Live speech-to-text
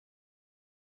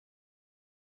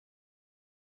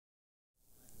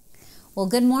Well,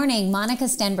 good morning. Monica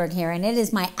Stenberg here, and it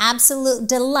is my absolute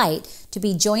delight to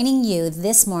be joining you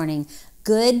this morning.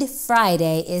 Good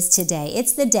Friday is today.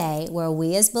 It's the day where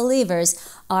we as believers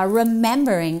are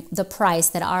remembering the price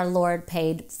that our Lord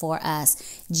paid for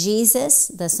us. Jesus,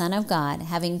 the Son of God,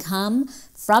 having come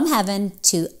from heaven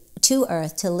to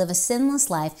earth to live a sinless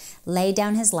life, laid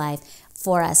down his life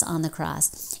for us on the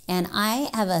cross. And I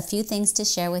have a few things to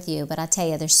share with you, but I'll tell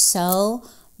you, there's so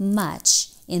much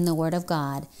in the Word of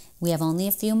God. We have only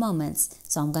a few moments,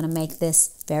 so I'm going to make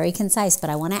this very concise,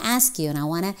 but I want to ask you and I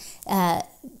want to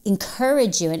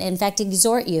encourage you and in fact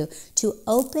exhort you to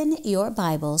open your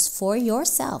Bibles for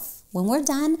yourself. When we're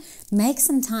done, make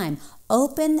some time.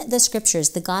 Open the scriptures,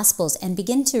 the Gospels, and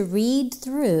begin to read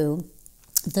through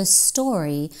the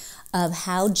story of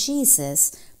how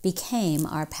Jesus became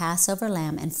our Passover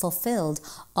lamb and fulfilled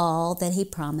all that he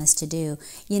promised to do.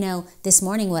 You know, this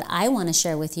morning what I want to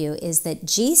share with you is that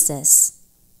Jesus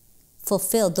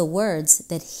fulfilled the words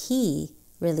that he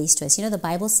released to us. You know, the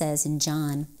Bible says in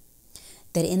John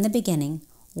that in the beginning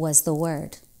was the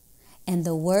Word, and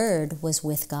the Word was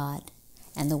with God,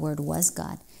 and the Word was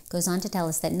God. It goes on to tell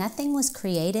us that nothing was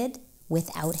created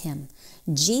without him.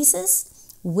 Jesus,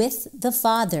 with the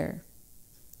Father,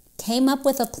 came up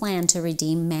with a plan to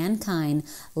redeem mankind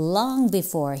long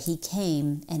before he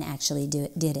came and actually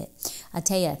did it. I'll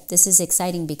tell you, this is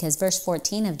exciting because verse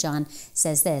 14 of John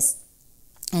says this,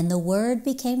 "And the Word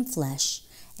became flesh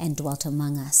and dwelt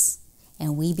among us,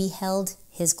 and we beheld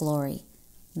his glory,"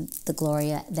 the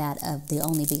glory that of the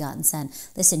only begotten Son.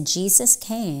 Listen, Jesus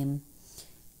came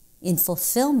in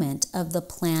fulfillment of the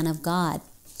plan of God.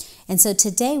 And so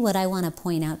today what I want to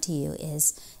point out to you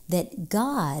is that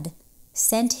God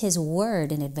sent his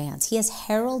word in advance. He has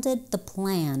heralded the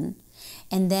plan,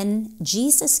 and then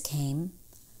Jesus came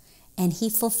and he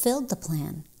fulfilled the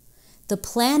plan. The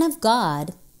plan of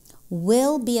God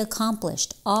will be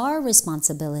accomplished. Our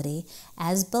responsibility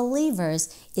as believers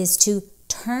is to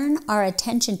turn our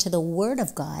attention to the Word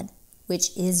of God,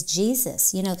 which is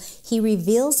Jesus. You know, he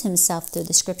reveals himself through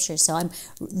the scriptures. So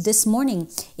this morning,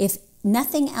 if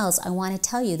nothing else, I want to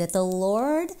tell you that the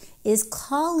Lord is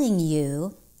calling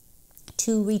you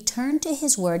to return to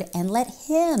his word and let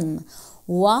him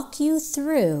walk you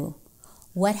through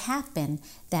what happened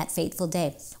that fateful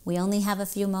day. We only have a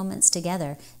few moments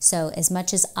together. So as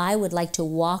much as I would like to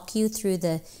walk you through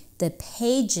the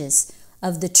pages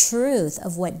of the truth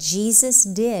of what Jesus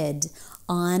did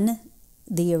on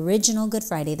the original Good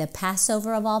Friday, the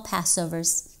Passover of all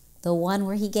Passovers, the one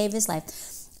where he gave his life,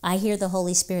 I hear the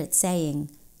Holy Spirit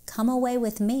saying, "Come away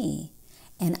with me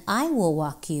and I will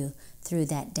walk you through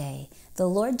that day." The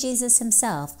Lord Jesus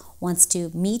himself wants to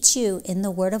meet you in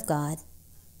the Word of God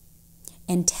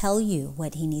and tell you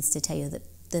what he needs to tell you.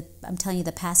 I'm telling you,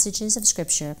 the passages of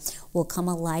Scripture will come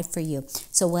alive for you.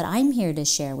 So what I'm here to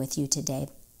share with you today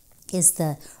is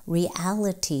the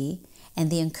reality and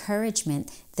the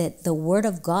encouragement that the Word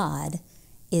of God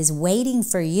is waiting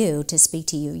for you to speak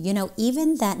to you. You know,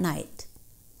 even that night,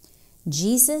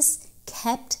 Jesus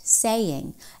kept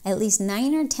saying at least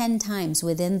 9 or 10 times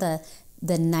within the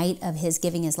night of his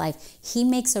giving his life, he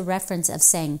makes a reference of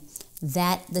saying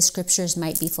that the scriptures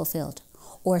might be fulfilled,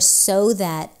 or so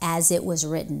that as it was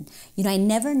written. You know, I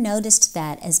never noticed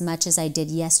that as much as I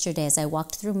did yesterday as I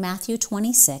walked through Matthew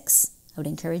 26. I would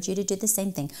encourage you to do the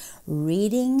same thing.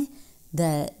 Reading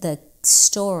the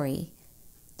story,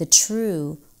 the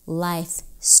true life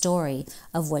story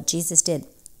of what Jesus did.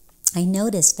 I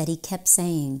noticed that he kept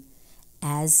saying,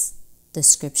 "as the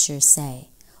scriptures say,"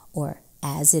 or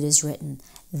 "as it is written,"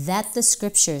 that the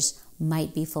scriptures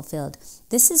might be fulfilled.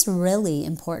 This is really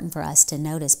important for us to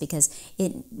notice because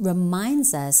it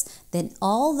reminds us that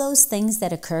all those things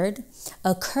that occurred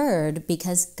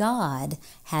because God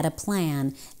had a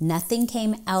plan. Nothing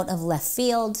came out of left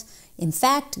field. In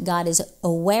fact, God is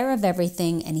aware of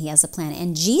everything and he has a plan.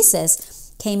 And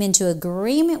Jesus came into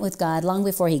agreement with God long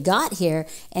before he got here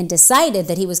and decided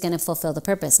that he was going to fulfill the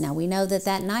purpose. Now, we know that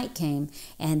that night came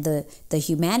and the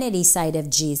humanity side of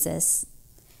Jesus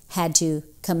had to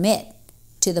commit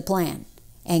to the plan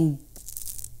and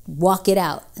walk it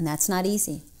out. And that's not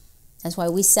easy. That's why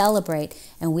we celebrate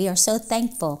and we are so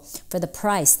thankful for the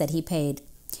price that he paid.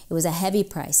 It was a heavy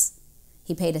price.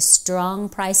 He paid a strong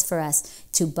price for us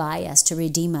to buy us, to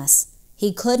redeem us.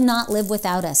 He could not live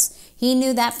without us. He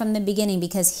knew that from the beginning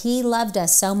because he loved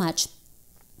us so much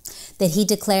that he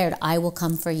declared, "I will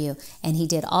come for you." And he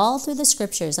did all through the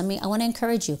scriptures. I want to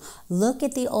encourage you. Look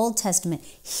at the Old Testament.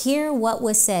 Hear what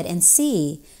was said and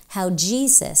see how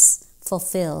Jesus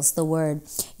fulfills the word.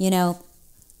 You know,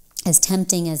 as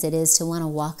tempting as it is to want to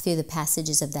walk through the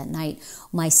passages of that night,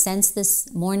 my sense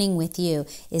this morning with you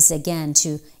is, again,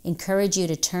 to encourage you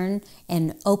to turn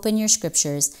and open your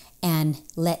scriptures and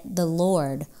let the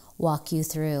Lord walk you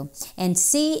through. And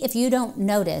see if you don't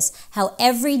notice how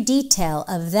every detail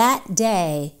of that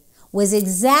day was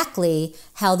exactly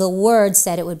how the Word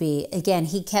said it would be. Again,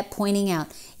 he kept pointing out,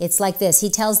 it's like this. He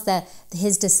tells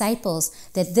his disciples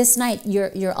that this night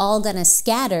you're all going to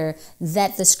scatter,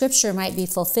 that the scripture might be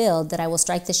fulfilled, that I will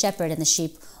strike the shepherd and the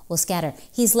sheep will scatter.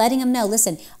 He's letting them know,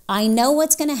 listen, I know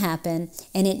what's going to happen,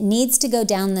 and it needs to go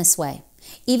down this way.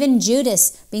 Even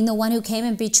Judas being the one who came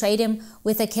and betrayed him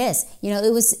with a kiss.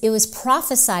 It was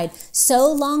prophesied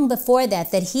so long before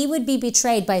that he would be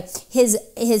betrayed by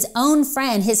his own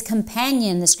friend, his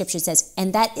companion, the scripture says.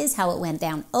 And that is how it went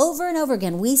down. Over and over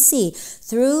again, we see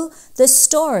through the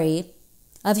story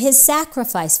of his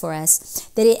sacrifice for us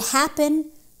that it happened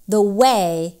the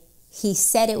way he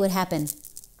said it would happen.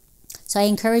 So I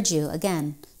encourage you,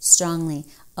 again, strongly,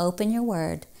 open your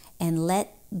word and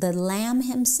let the Lamb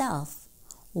himself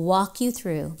walk you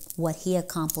through what he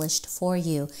accomplished for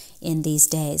you in these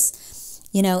days.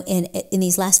 In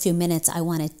these last few minutes, I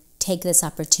want to take this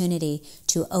opportunity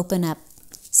to open up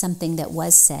something that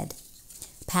was said.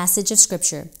 Passage of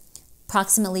scripture,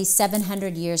 approximately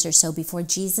 700 years or so before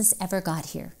Jesus ever got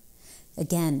here.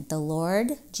 Again, the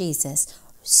Lord Jesus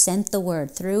sent the word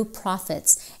through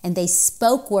prophets, and they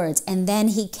spoke words, and then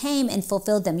he came and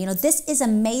fulfilled them. This is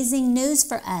amazing news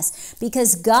for us,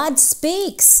 because God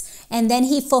speaks and then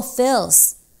he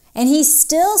fulfills, and he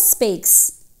still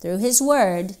speaks through his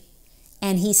word,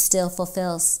 and he still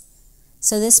fulfills.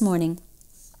 So this morning,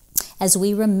 as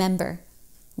we remember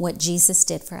what Jesus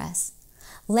did for us,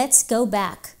 let's go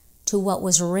back to what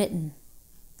was written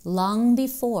long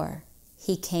before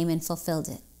he came and fulfilled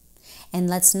it. And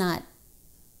let's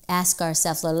ask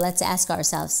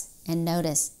ourselves and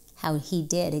notice how he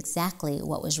did exactly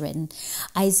what was written.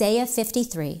 Isaiah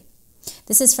 53.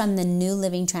 This is from the New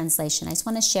Living Translation. I just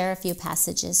want to share a few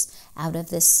passages out of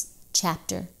this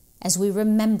chapter as we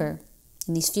remember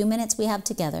in these few minutes we have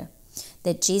together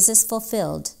that Jesus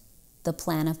fulfilled the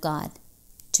plan of God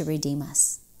to redeem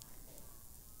us.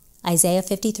 Isaiah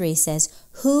 53 says,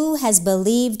 "Who has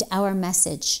believed our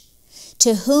message?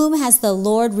 To whom has the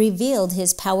Lord revealed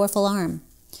his powerful arm?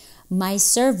 My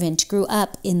servant grew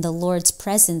up in the Lord's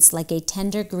presence like a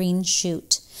tender green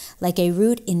shoot, like a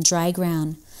root in dry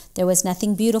ground. There was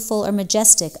nothing beautiful or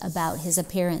majestic about his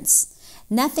appearance,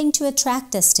 nothing to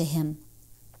attract us to him."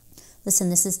 Listen,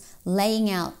 this is laying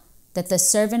out that the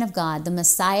servant of God, the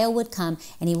Messiah, would come,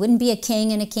 and he wouldn't be a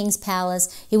king in a king's palace.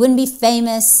 He wouldn't be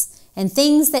famous, and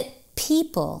things that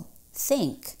people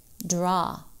think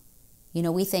draw.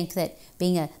 We think that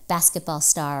being a basketball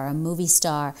star or a movie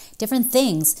star, different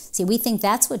things. See, we think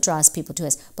that's what draws people to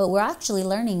us. But we're actually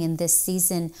learning in this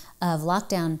season of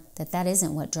lockdown that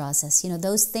isn't what draws us.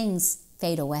 Those things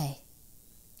fade away.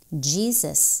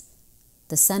 Jesus,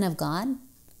 the Son of God,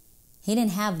 he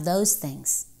didn't have those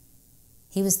things.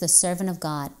 He was the servant of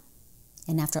God.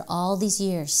 And after all these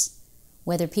years,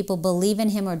 whether people believe in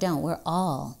him or don't, we're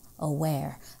all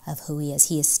aware of who he is.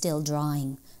 He is still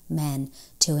drawing men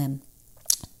to him.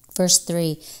 Verse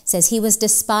 3 says, "He was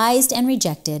despised and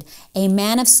rejected, a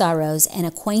man of sorrows and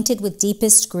acquainted with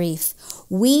deepest grief.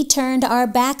 We turned our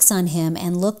backs on him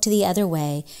and looked the other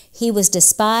way. He was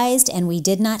despised and we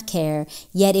did not care,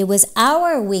 yet it was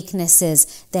our weaknesses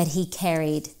that he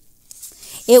carried.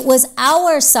 It was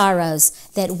our sorrows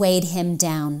that weighed him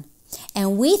down.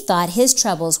 And we thought his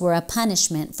troubles were a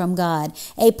punishment from God,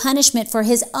 a punishment for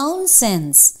his own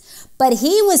sins. But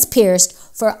he was pierced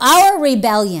for our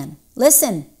rebellion."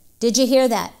 Listen. Did you hear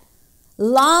that?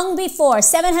 Long before,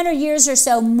 700 years or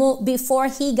so before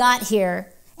he got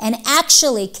here and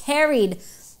actually carried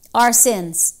our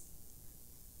sins,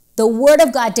 the Word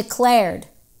of God declared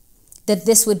that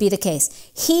this would be the case.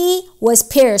 He was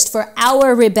pierced for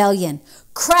our rebellion,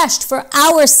 crushed for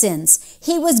our sins.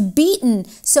 He was beaten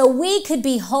so we could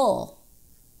be whole.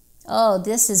 Oh,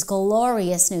 this is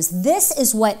glorious news. This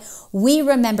is what we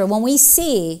remember when we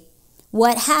see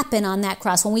what happened on that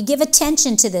cross. When we give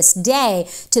attention to this day,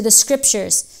 to the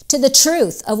scriptures, to the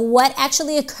truth of what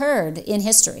actually occurred in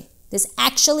history. This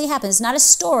actually happened. It's not a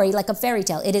story like a fairy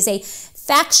tale. It is a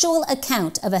factual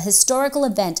account of a historical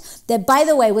event that, by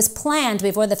the way, was planned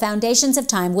before the foundations of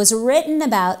time, was written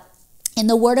about in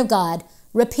the Word of God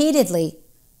repeatedly,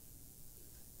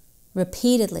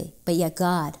 but yet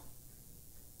God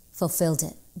fulfilled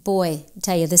it. Boy, I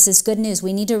tell you, this is good news.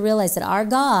 We need to realize that our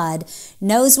God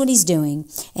knows what he's doing,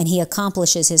 and he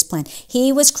accomplishes his plan.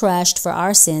 He was crushed for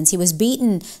our sins. He was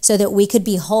beaten so that we could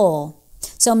be whole.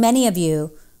 So many of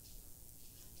you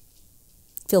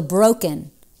feel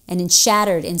broken and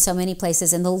shattered in so many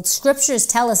places. And the scriptures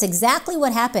tell us exactly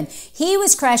what happened. He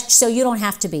was crushed so you don't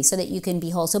have to be, so that you can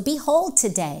be whole. So be whole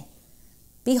today.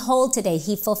 Be whole today.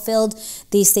 He fulfilled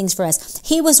these things for us.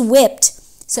 He was whipped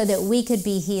so that we could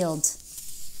be healed.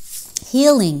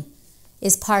 Healing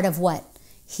is part of what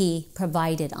he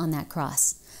provided on that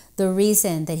cross. The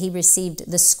reason that he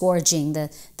received the scourging,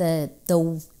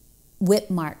 the whip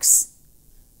marks.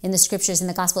 In the scriptures, in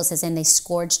the gospel, it says, and they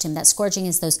scourged him. That scourging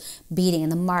is those beating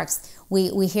and the marks.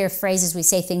 We hear phrases, we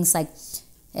say things like,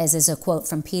 as is a quote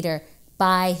from Peter,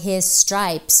 by his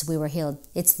stripes we were healed.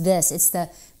 It's the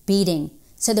beating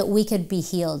so that we could be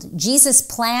healed. Jesus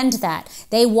planned that.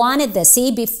 They wanted this.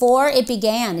 See, before it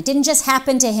began, it didn't just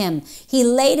happen to him. He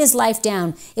laid his life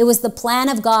down. It was the plan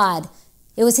of God.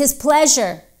 It was his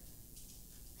pleasure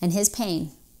and his pain.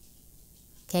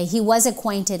 Okay, he was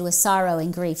acquainted with sorrow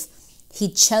and grief. He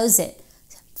chose it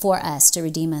for us to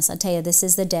redeem us. I'll tell you, this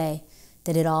is the day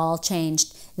that it all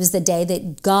changed. It was the day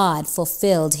that God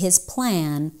fulfilled his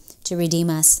plan to redeem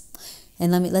us.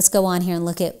 And let's go on here and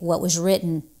look at what was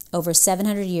written over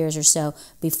 700 years or so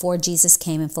before Jesus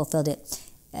came and fulfilled it.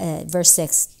 Verse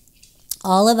 6,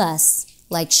 all of us,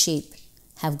 like sheep,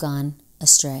 have gone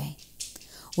astray.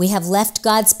 We have left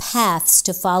God's paths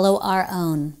to follow our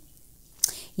own.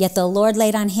 Yet the Lord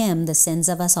laid on him the sins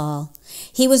of us all.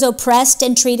 He was oppressed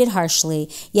and treated harshly,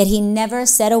 yet he never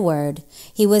said a word.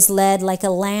 He was led like a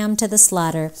lamb to the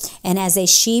slaughter, and as a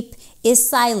sheep is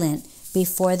silent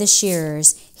before the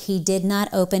shearers, he did not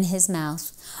open his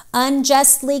mouth.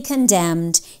 Unjustly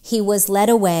condemned, he was led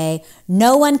away.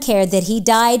 No one cared that he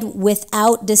died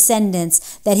without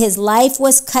descendants, that his life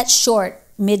was cut short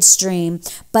midstream.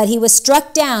 But he was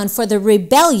struck down for the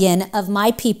rebellion of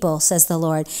my people, says the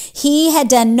Lord. He had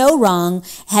done no wrong,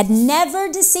 had never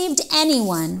deceived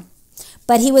anyone,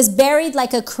 but he was buried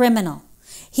like a criminal.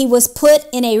 He was put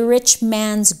in a rich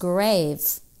man's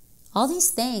grave. All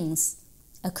these things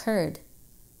occurred.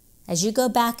 As you go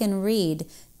back and read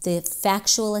the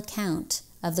factual account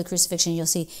of the crucifixion, you'll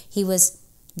see he was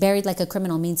buried like a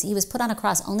criminal. Means he was put on a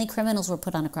cross. Only criminals were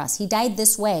put on a cross. He died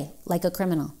this way, like a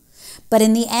criminal. But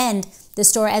in the end, the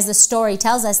story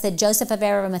tells us that Joseph of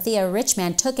Arimathea, a rich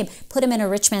man, took him, put him in a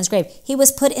rich man's grave. He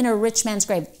was put in a rich man's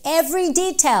grave. Every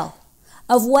detail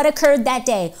of what occurred that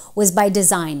day was by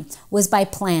design, was by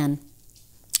plan.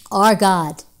 Our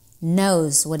God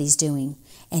knows what he's doing,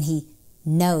 and he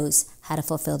knows how to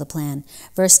fulfill the plan.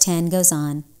 Verse 10 goes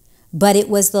on, but it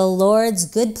was the Lord's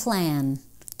good plan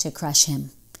to crush him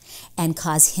and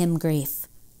cause him grief.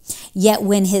 Yet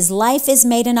when his life is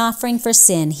made an offering for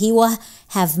sin, he will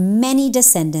have many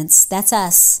descendants, that's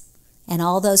us, and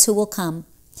all those who will come.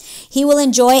 He will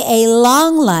enjoy a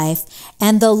long life,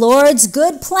 and the Lord's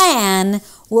good plan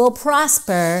will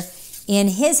prosper in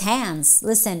his hands.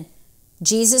 Listen,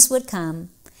 Jesus would come.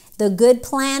 The good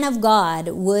plan of God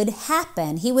would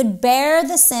happen. He would bear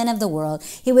the sin of the world.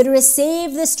 He would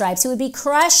receive the stripes. He would be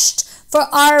crushed for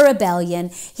our rebellion.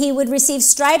 He would receive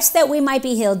stripes that we might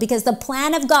be healed, because the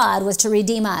plan of God was to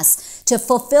redeem us. To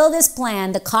fulfill this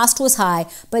plan, the cost was high,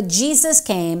 but Jesus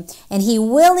came and he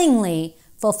willingly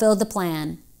fulfilled the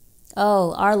plan.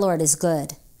 Oh, our Lord is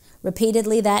good.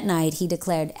 Repeatedly that night he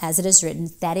declared, as it is written,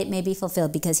 that it may be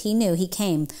fulfilled, because he knew he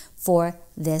came for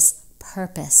this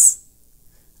purpose.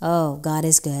 Oh, God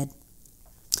is good.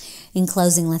 In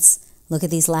closing, let's look at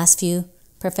these last few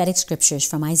prophetic scriptures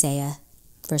from Isaiah.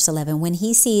 Verse 11, when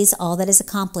he sees all that is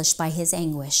accomplished by his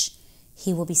anguish,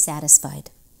 he will be satisfied.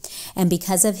 And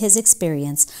because of his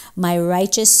experience, my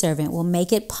righteous servant will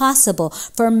make it possible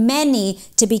for many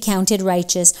to be counted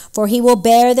righteous, for he will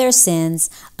bear their sins.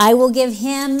 I will give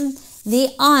him the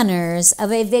honors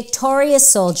of a victorious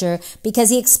soldier, because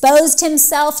he exposed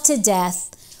himself to death.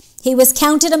 He was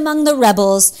counted among the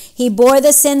rebels. He bore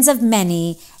the sins of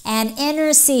many and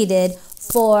interceded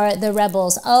for the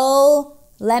rebels. Oh,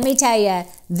 let me tell you,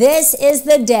 this is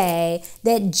the day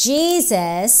that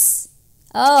Jesus,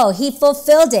 he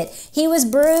fulfilled it. He was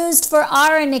bruised for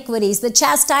our iniquities. The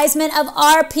chastisement of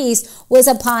our peace was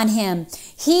upon him.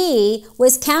 He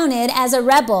was counted as a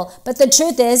rebel. But the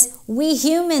truth is, we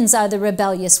humans are the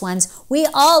rebellious ones. We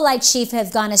all, like sheep,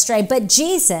 have gone astray. But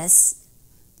Jesus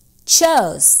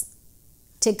chose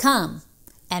to come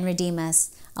and redeem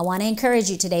us. I want to encourage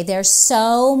you today. There's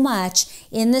so much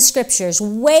in the scriptures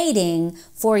waiting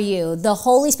for you. The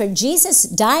Holy Spirit. Jesus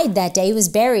died that day. He was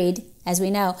buried, as we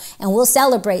know, and we'll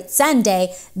celebrate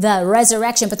Sunday the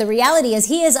resurrection. But the reality is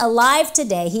he is alive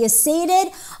today. He is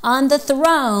seated on the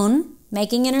throne,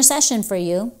 making intercession for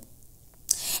you.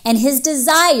 And his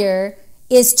desire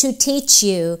is to teach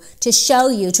you, to show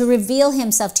you, to reveal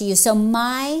himself to you. So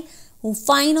my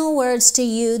final words to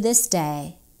you this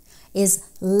day is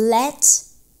let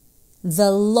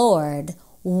the Lord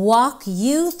walk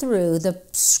you through the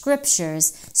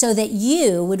scriptures so that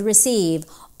you would receive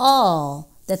all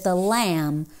that the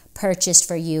Lamb purchased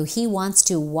for you. He wants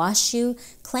to wash you,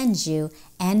 cleanse you,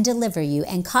 and deliver you,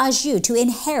 and cause you to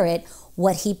inherit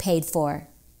what He paid for.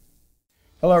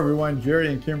 Hello everyone,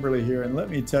 Jerry and Kimberly here, and let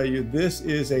me tell you, this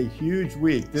is a huge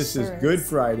week. This is Good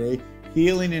Friday,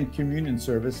 Healing and Communion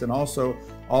service, and also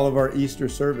all of our Easter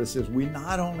services. We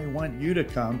not only want you to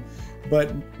come,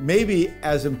 but maybe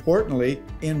as importantly,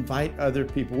 invite other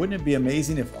people. Wouldn't it be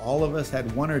amazing if all of us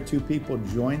had 1 or 2 people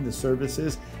join the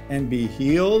services and be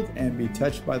healed and be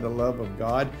touched by the love of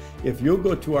God? If you'll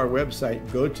go to our website,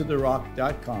 go to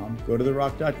therock.com,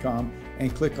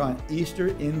 and click on Easter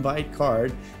invite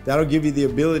card. That'll give you the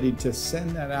ability to send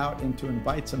that out and to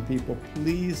invite some people.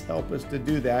 Please help us to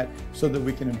do that so that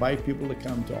we can invite people to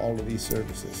come to all of these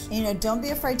services. You know, don't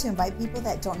be afraid to invite people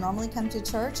that don't normally come to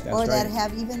church. That's or that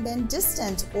have even been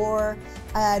distant or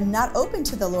not open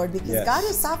to the Lord, because God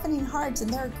is softening hearts, and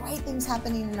there are great things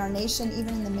happening in our nation, even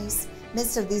in the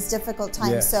midst of these difficult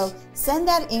times. So send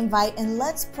that invite, and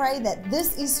let's pray that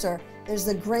this Easter there's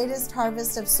the greatest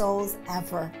harvest of souls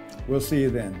ever. We'll see you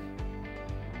then.